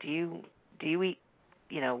do you eat,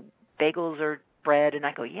 bagels or bread?" And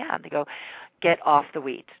I go, "Yeah." And they go, "Get off the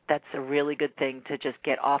wheat. That's a really good thing to just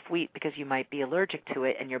get off wheat because you might be allergic to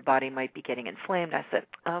it and your body might be getting inflamed." I said,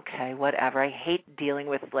 "Okay, whatever." I hate dealing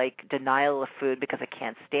with denial of food because I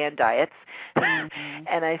can't stand diets. Mm-hmm.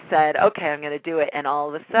 And I said, "Okay, I'm going to do it." And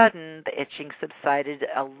all of a sudden, the itching subsided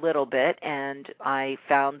a little bit, and I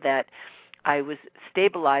found that I was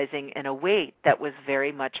stabilizing in a weight that was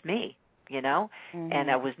very much me, mm-hmm. and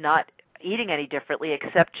I was not eating any differently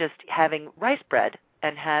except just having rice bread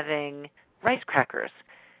and having rice crackers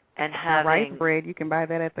and having rice bread. You can buy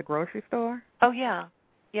that at the grocery store? Oh, yeah.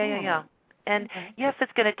 Yeah. And yes,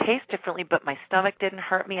 it's going to taste differently, but my stomach didn't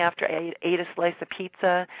hurt me after I ate a slice of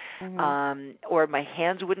pizza, mm-hmm. Or my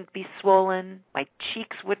hands wouldn't be swollen, my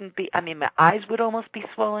cheeks wouldn't be, my eyes would almost be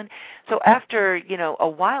swollen. So after, a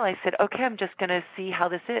while I said, okay, I'm just going to see how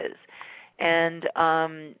this is. And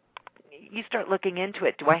you start looking into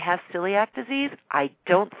it. Do I have celiac disease? I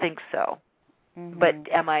don't think so. Mm-hmm. But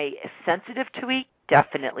am I sensitive to wheat?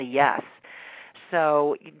 Definitely yes.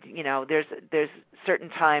 So, there's certain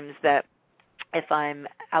times that if I'm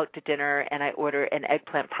out to dinner and I order an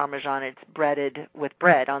eggplant parmesan, it's breaded with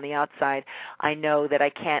bread on the outside, I know that I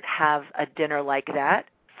can't have a dinner like that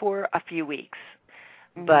for a few weeks.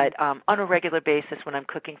 Mm-hmm. But on a regular basis when I'm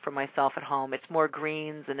cooking for myself at home, it's more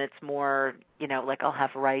greens and it's more, I'll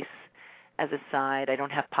have rice as a side. I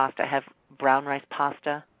don't have pasta. I have brown rice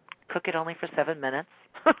pasta. Cook it only for 7 minutes,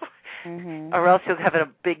 mm-hmm. or else you'll have a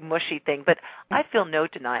big mushy thing. But I feel no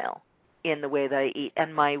denial in the way that I eat,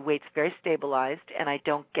 and my weight's very stabilized, and I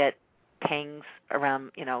don't get pangs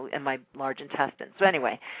around, in my large intestine. So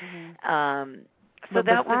anyway, mm-hmm. So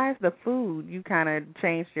that besides the food, you kind of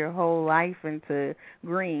changed your whole life into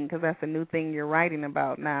green, because that's a new thing you're writing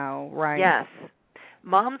about now, right? Yes.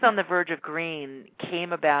 Moms on the Verge of Green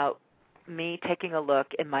came about me taking a look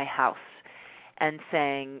in my house and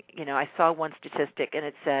saying, I saw one statistic, and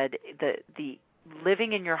it said the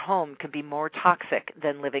living in your home can be more toxic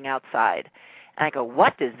than living outside. And I go,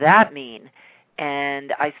 what does that mean?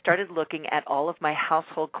 And I started looking at all of my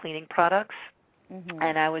household cleaning products, mm-hmm.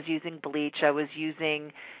 and I was using bleach. I was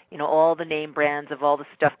using, all the name brands of all the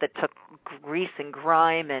stuff that took grease and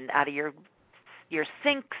grime and out of your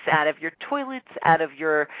sinks, out of your toilets, out of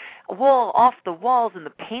your wall, off the walls, and the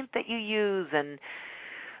paint that you use, and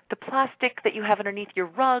the plastic that you have underneath your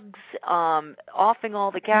rugs, offing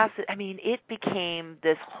all the gases. It became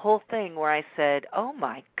this whole thing where I said, oh,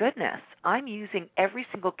 my goodness, I'm using every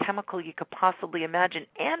single chemical you could possibly imagine,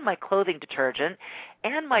 and my clothing detergent,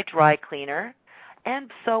 and my dry cleaner,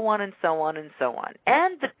 and so on and so on and so on.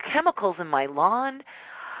 And the chemicals in my lawn.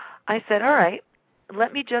 I said, all right,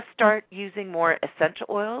 let me just start using more essential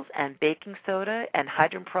oils and baking soda and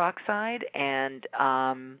hydrogen peroxide and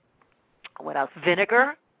what else?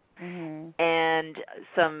 Vinegar. Mm-hmm. And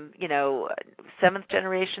some, seventh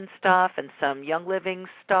generation stuff and some Young Living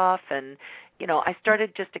stuff. And, I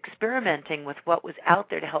started just experimenting with what was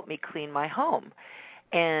out there to help me clean my home.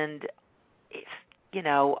 And,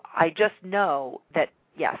 I just know that,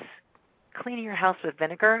 yes, cleaning your house with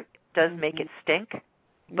vinegar does make it stink,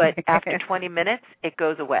 but after 20 minutes, it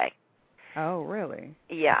goes away. Oh, really?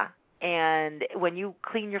 Yeah. And when you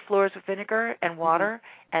clean your floors with vinegar and water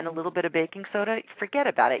and a little bit of baking soda, forget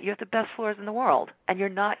about it. You have the best floors in the world, and you're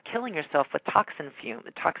not killing yourself with toxic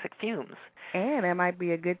fumes. And that might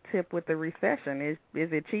be a good tip with the recession. Is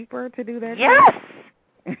it cheaper to do that? Yes.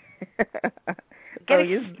 So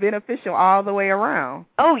it's beneficial all the way around.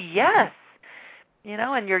 Oh, yes.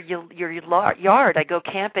 And your yard. I go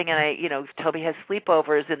camping, and Toby has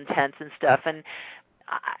sleepovers in tents and stuff, and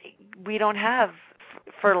we don't have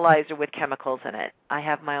fertilizer with chemicals in it. I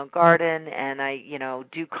have my own garden, and I,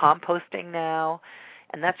 do composting now,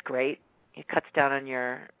 and that's great. It cuts down on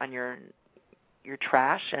your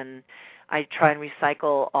trash, and I try and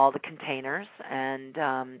recycle all the containers. And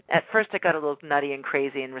at first I got a little nutty and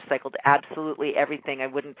crazy and recycled absolutely everything. I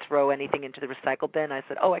wouldn't throw anything into the recycle bin. I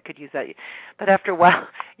said, I could use that. But after a while,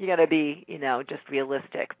 you got to be, just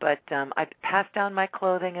realistic. But I pass down my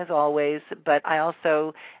clothing as always, but I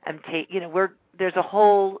also am there's a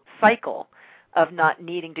whole cycle of not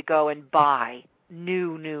needing to go and buy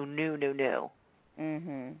new.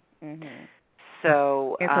 Mhm. Mhm.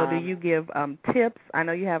 So, and so do you give tips? I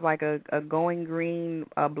know you have like a Going Green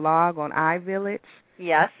blog on iVillage.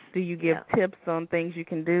 Yes. Do you give tips on things you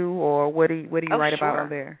can do, or what do you write about on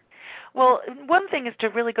there? Well, one thing is to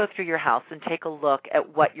really go through your house and take a look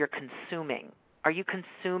at what you're consuming. Are you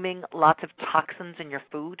consuming lots of toxins in your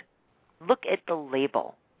food? Look at the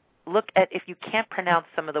label. Look at, if you can't pronounce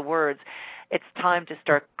some of the words, it's time to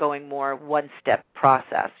start going more one-step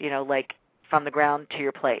process, like from the ground to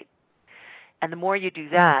your plate. And the more you do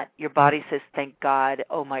that, your body says, thank God,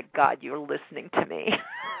 oh my God, you're listening to me.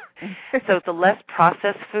 So the less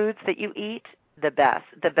processed foods that you eat, the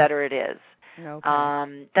better it is.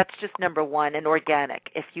 Okay. That's just number one, and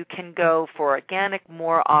organic. If you can go for organic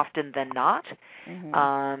more often than not,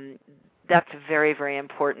 that's very, very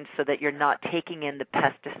important so that you're not taking in the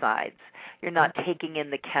pesticides. You're not taking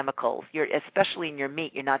in the chemicals. Especially in your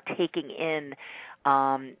meat, you're not taking in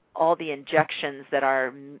all the injections that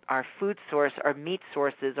our food source, our meat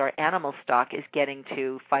sources, our animal stock is getting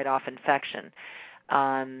to fight off infection.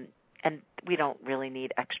 And we don't really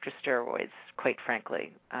need extra steroids, quite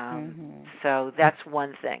frankly. So that's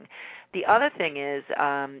one thing. The other thing is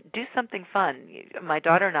do something fun. My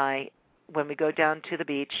daughter and I, when we go down to the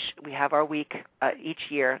beach, we have our week each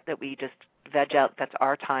year that we just veg out. That's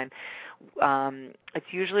our time. It's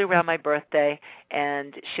usually around my birthday,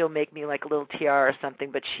 and she'll make me like a little tiara or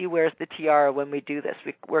something, but she wears the tiara when we do this.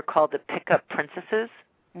 We're called the Pickup Princesses.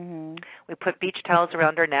 We put beach towels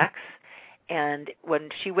around our necks, and when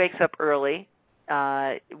she wakes up early,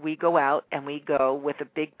 we go out and we go with a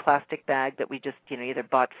big plastic bag that we just, either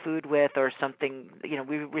bought food with or something,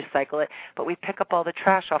 we recycle it, but we pick up all the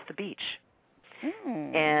trash off the beach.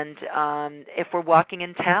 And if we're walking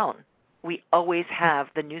in town, we always have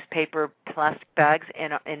the newspaper plastic bags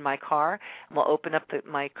in my car. And we'll open up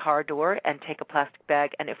my car door and take a plastic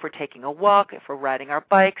bag. And if we're taking a walk, if we're riding our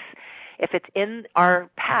bikes, if it's in our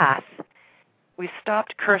path, we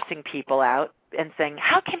stopped cursing people out and saying,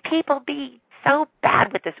 how can people be so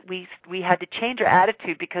bad with this? We had to change our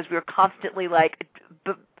attitude because we were constantly like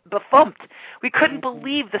befumped. We couldn't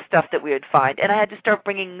believe the stuff that we would find. And I had to start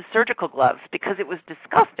bringing surgical gloves because it was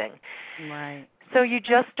disgusting. Right. So you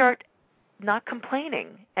just start not complaining,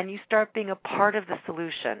 and you start being a part of the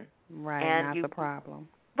solution. Right, and not the problem.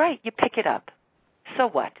 Right, you pick it up. So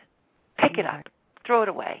what? Pick it up. Throw it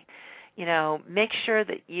away. Make sure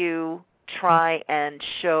that you try and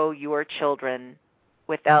show your children,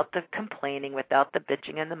 without the complaining, without the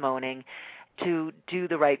bitching and the moaning, to do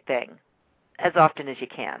the right thing as often as you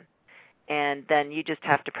can. And then you just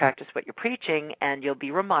have to practice what you're preaching, and you'll be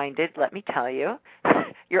reminded, let me tell you,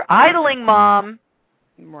 you're idling, Mom.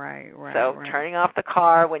 Right. So turning off the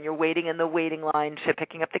car when you're waiting in the waiting line to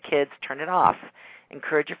picking up the kids, turn it off.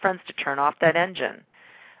 Encourage your friends to turn off that engine.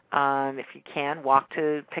 If you can, walk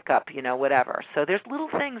to pick up, whatever. So there's little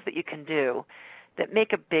things that you can do that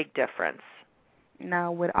make a big difference.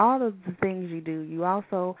 Now, with all of the things you do, you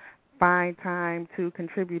also find time to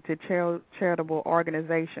contribute to charitable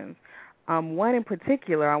organizations. One in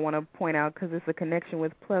particular I want to point out, because it's a connection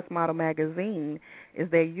with Plus Model Magazine, is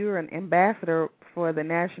that you're an ambassador for the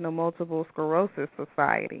National Multiple Sclerosis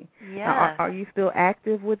Society. Yes. Now, are you still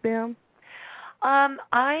active with them?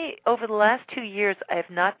 Over the last 2 years, I have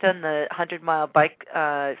not done the 100-mile bike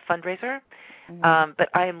fundraiser, but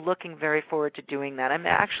I am looking very forward to doing that. I'm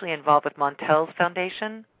actually involved with Montel's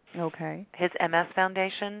foundation. Okay. His MS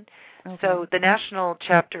foundation. Okay. So the national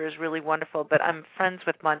chapter is really wonderful, but I'm friends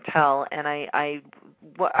with Montel, and I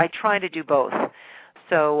try to do both.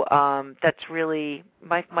 So that's really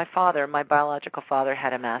my father, my biological father,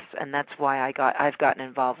 had MS, and that's why I've gotten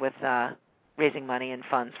involved with raising money and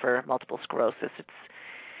funds for multiple sclerosis.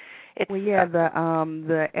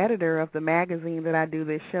 The editor of the magazine that I do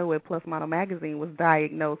this show with, Plus Model Magazine, was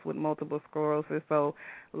diagnosed with multiple sclerosis. So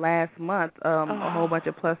last month, a whole bunch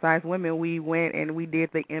of plus-size women, we went and we did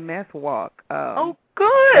the MS walk.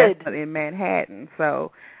 Good! In Manhattan.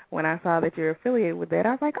 So when I saw that you're affiliated with that,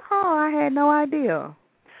 I was like, I had no idea.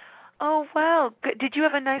 Oh, wow. Good. Did you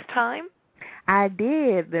have a nice time? I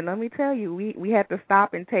did. Then let me tell you, we had to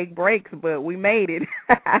stop and take breaks, but we made it.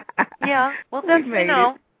 Yeah. Well, that's,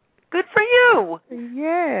 good for you.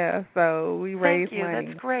 Yeah. So we raised money. Thank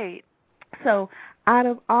you. That's great. So out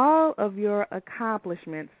of all of your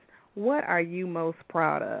accomplishments, what are you most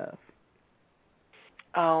proud of?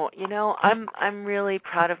 Oh, I'm really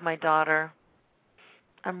proud of my daughter.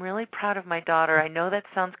 I'm really proud of my daughter. I know that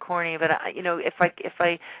sounds corny, but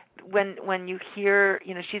when you hear,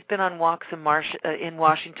 she's been on walks in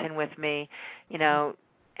Washington with me,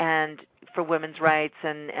 and for women's rights,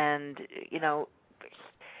 and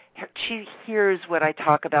she hears what I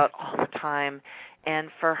talk about all the time, And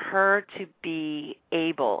for her to be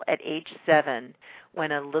able, at age 7,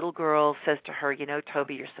 when a little girl says to her, you know,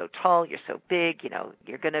 Toby, you're so tall, you're so big, you know,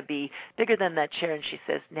 you're going to be bigger than that chair. And she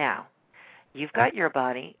says, now, you've got your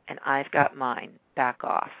body and I've got mine. Back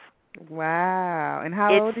off. Wow. And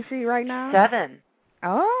how old is she right now? 7.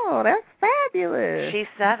 Oh, that's fabulous. She's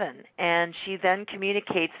 7, and she then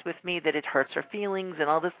communicates with me that it hurts her feelings and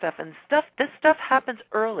all this stuff. And this stuff happens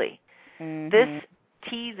early. Mm-hmm. This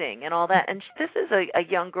teasing and all that. And this is a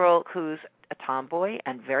young girl who's a tomboy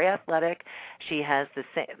and very athletic. She has the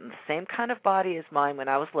same kind of body as mine when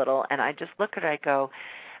I was little. And I just look at her, I go,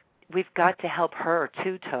 we've got to help her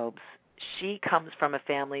too, Tobes. She comes from a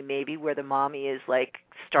family maybe where the mommy is like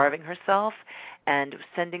starving herself and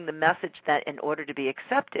sending the message that in order to be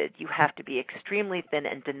accepted, you have to be extremely thin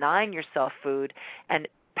and denying yourself food and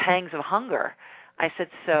pangs of hunger. I said,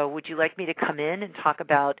 so would you like me to come in and talk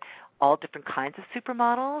about all different kinds of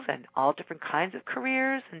supermodels and all different kinds of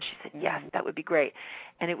careers? And she said, yes, that would be great.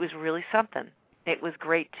 And it was really something. It was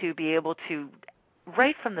great to be able to,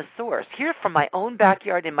 right from the source, hear from my own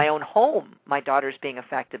backyard in my own home, my daughter's being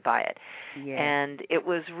affected by it. Yes. And it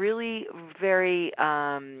was really very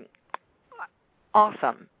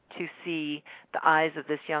awesome to see the eyes of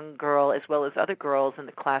this young girl as well as other girls in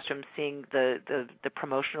the classroom seeing the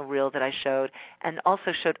promotional reel that I showed, and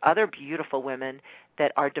also showed other beautiful women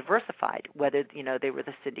that are diversified, whether, you know, they were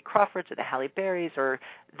the Cindy Crawfords or the Halle Berrys or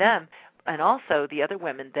them, and also the other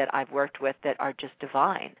women that I've worked with that are just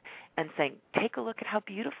divine, and saying, take a look at how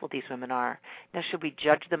beautiful these women are. Now, should we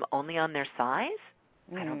judge them only on their size?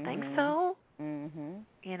 Mm-hmm. I don't think so. Mm-hmm.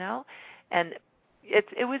 You know? And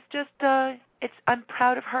it was just, I'm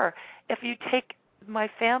proud of her. If you take my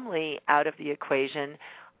family out of the equation,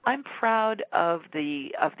 I'm proud of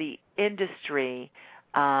the industry,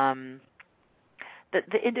 the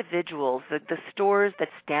individuals, the stores that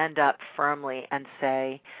stand up firmly and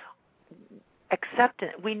say,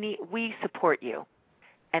 we support you.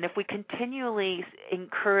 And if we continually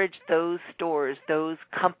encourage those stores, those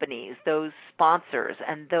companies, those sponsors,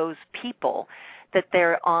 and those people, that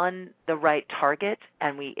they're on the right target,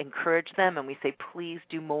 and we encourage them and we say, please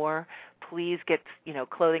do more, please get, you know,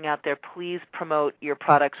 clothing out there, please promote your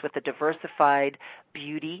products with a diversified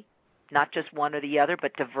beauty, not just one or the other,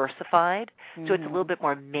 but diversified. Mm-hmm. So it's a little bit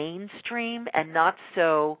more mainstream and not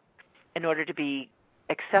so, in order to be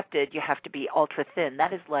accepted, you have to be ultra thin.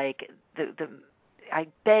 That is like I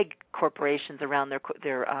beg corporations around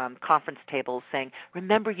their conference tables saying,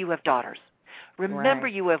 remember you have daughters. Remember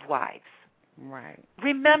you have wives. Right.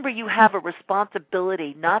 Remember you have a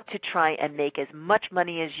responsibility not to try and make as much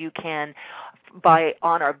money as you can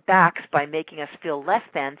on our backs by making us feel less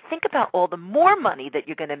than. Think about all the more money that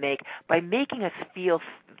you're going to make by making us feel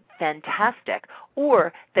fantastic,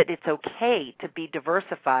 or that it's okay to be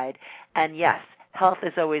diversified. And yes, health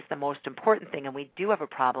is always the most important thing, and we do have a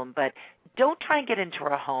problem, but don't try and get into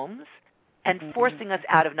our homes and forcing us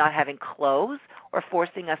out of not having clothes or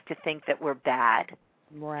forcing us to think that we're bad.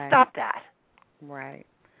 Right. Stop that. Right.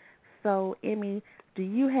 So, Emme, do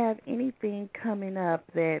you have anything coming up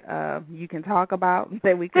that you can talk about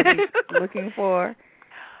that we could be looking for?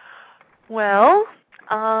 Well,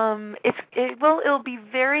 it'll be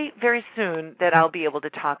very, very soon that I'll be able to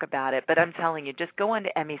talk about it, but I'm telling you, just go on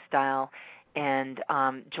to Emme Style and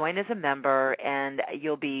join as a member, and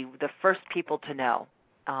you'll be the first people to know.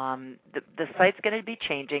 The site's going to be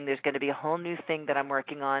changing. There's going to be a whole new thing that I'm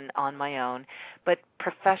working on my own, but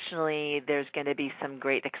professionally, there's going to be some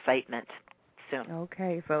great excitement soon.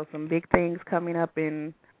 Okay, so some big things coming up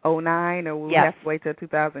in 2009, or we'll have to wait till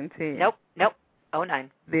 2010? Nope,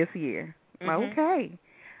 2009. This year. Mm-hmm. Okay.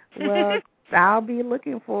 Well, I'll be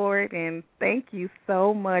looking forward, and thank you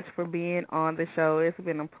so much for being on the show. It's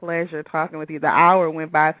been a pleasure talking with you. The hour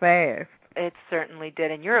went by fast. It certainly did,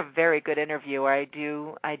 and you're a very good interviewer. I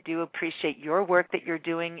do appreciate your work that you're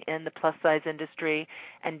doing in the plus-size industry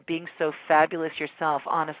and being so fabulous yourself,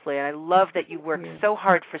 honestly. And I love that you work so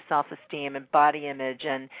hard for self-esteem and body image,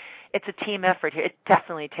 and it's a team effort here. It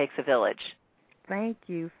definitely takes a village. Thank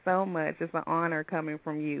you so much. It's an honor coming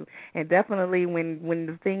from you. And definitely when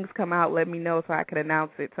the things come out, let me know so I can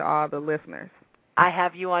announce it to all the listeners. I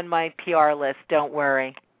have you on my PR list. Don't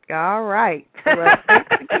worry. All right. Well,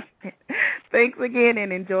 thanks again,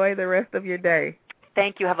 and enjoy the rest of your day.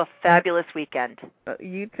 Thank you. Have a fabulous weekend.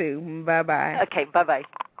 You too. Bye-bye. Okay, bye-bye.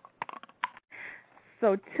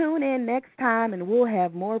 So tune in next time, and we'll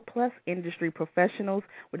have more plus industry professionals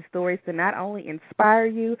with stories to not only inspire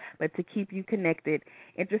you, but to keep you connected.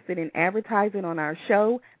 Interested in advertising on our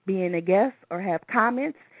show, being a guest, or have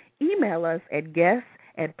comments? Email us at guests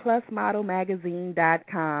at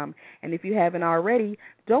plusmodelmagazine.com. And if you haven't already,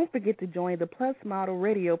 don't forget to join the Plus Model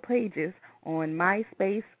Radio pages on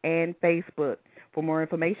MySpace and Facebook. For more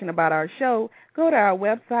information about our show, go to our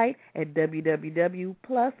website at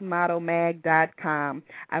www.plusmodelmag.com.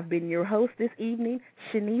 I've been your host this evening,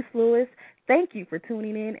 Chenese Lewis. Thank you for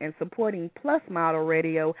tuning in and supporting Plus Model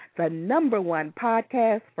Radio, the #1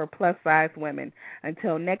 podcast for plus-size women.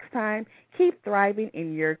 Until next time, keep thriving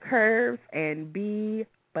in your curves and be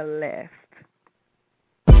blessed.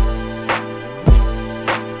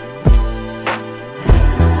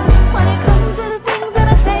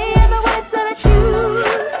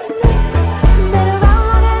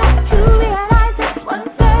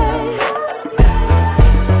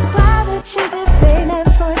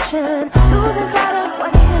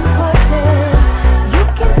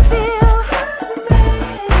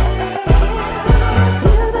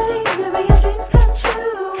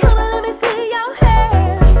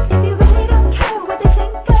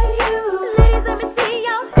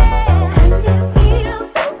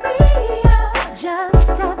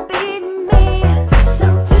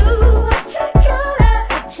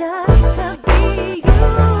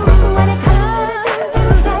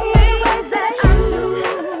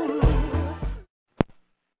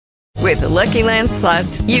 With the Lucky Land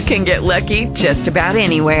Slots, you can get lucky just about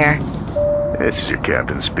anywhere. This is your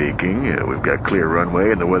captain speaking. We've got clear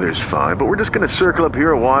runway and the weather's fine, but we're just going to circle up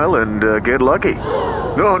here a while and get lucky.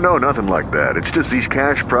 No, nothing like that. It's just these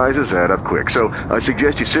cash prizes add up quick. So I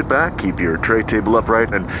suggest you sit back, keep your tray table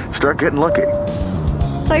upright, and start getting lucky.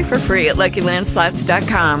 Play for free at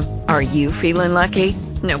LuckyLandSlots.com. Are you feeling lucky?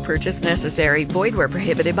 No purchase necessary. Void where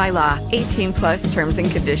prohibited by law. 18+ terms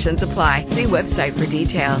and conditions apply. See website for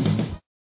details.